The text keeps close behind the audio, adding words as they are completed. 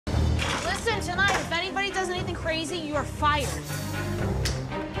leaving tonight. If anybody does anything crazy, you are fired.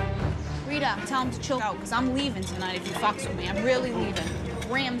 Rita, tell him to chill out, because I'm leaving tonight if he fucks with me. I'm really leaving.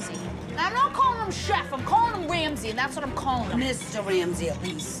 Ramsay. I'm not calling him Chef. I'm calling him Ramsay, and that's what I'm calling him. Mr. Ramsay, at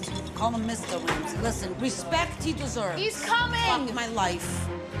least. Call him Mr. Ramsay. Listen, respect he deserves. He's coming! Fuck my life.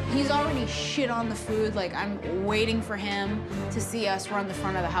 He's already shit on the food. Like, I'm waiting for him to see us run the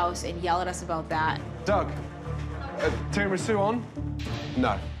front of the house and yell at us about that. Doug, tiramisu on?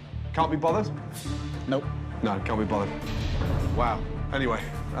 No. Can't be bothered? Nope. No, can't be bothered. Wow. Anyway,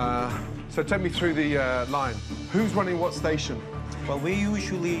 so take me through the line. Who's running what station? Well, we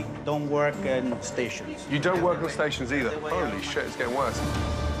usually don't work in stations. You don't work on stations either? Holy shit, it's getting worse.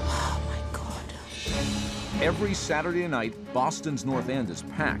 Oh, my God. Every Saturday night, Boston's North End is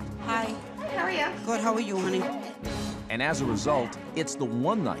packed. Hi. How are you? Good, how are you, honey? And as a result, it's the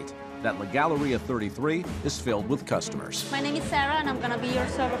one night that La Galleria 33 is filled with customers. My name is Sarah, and I'm gonna be your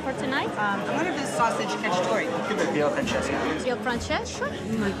server for tonight. I'm gonna have sausage cacciatore. Veal Francesca. Veal Francesca.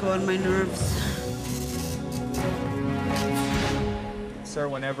 Oh, my God, my nerves. Sir,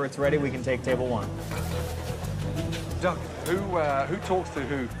 whenever it's ready, we can take table 1. Doug, who talks to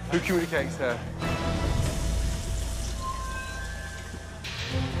who? Who communicates there?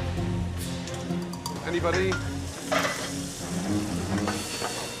 Anybody?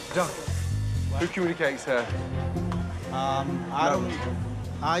 Doug, who communicates here?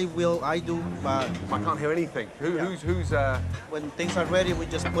 I do, but I can't hear anything. Who's when things are ready, we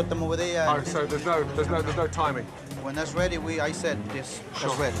just put them over there. Oh, so there's no timing. When that's ready, I said this.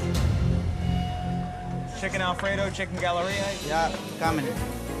 That's ready. Chicken Alfredo, chicken Galleria. Yeah, coming.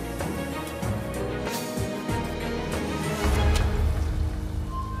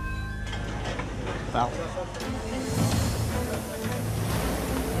 Val.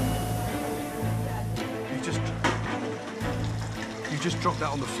 You just dropped that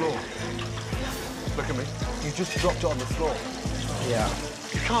on the floor. Look at me. You just dropped it on the floor. Yeah.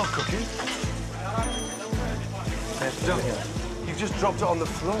 You can't cook it. You just dropped it on the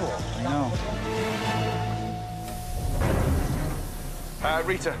floor. I know.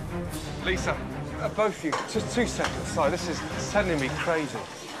 Rita, Lisa, both of you, just 2 seconds. Sorry, this is sending me crazy.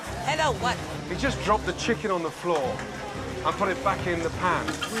 Hello, what? He just dropped the chicken on the floor and put it back in the pan.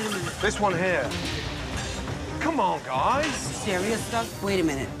 Wait a minute. This one here. Come on, guys. Serious, Doug? Wait a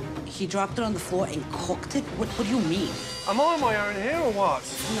minute. He dropped it on the floor and cooked it? What do you mean? Am I on my own here or what?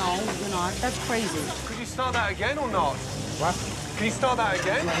 No, you're not. That's crazy. Could you start that again or not? What? Can you start that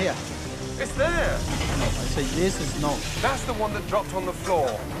again? Right here. It's there. No, I say this is no. That's the one that dropped on the floor.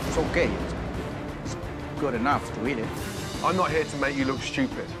 It's okay. It's good enough to eat it. I'm not here to make you look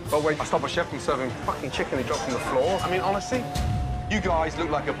stupid. But when I stop a chef from serving fucking chicken he dropped on the floor, I mean, honestly, you guys look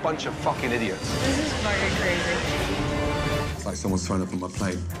like a bunch of fucking idiots. This is fucking crazy. It's like someone's thrown up on my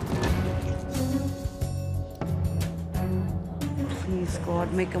plate. Please,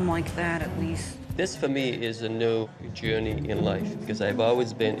 God, make him like that at least. This, for me, is a new journey in life, because I've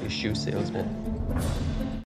always been a shoe salesman.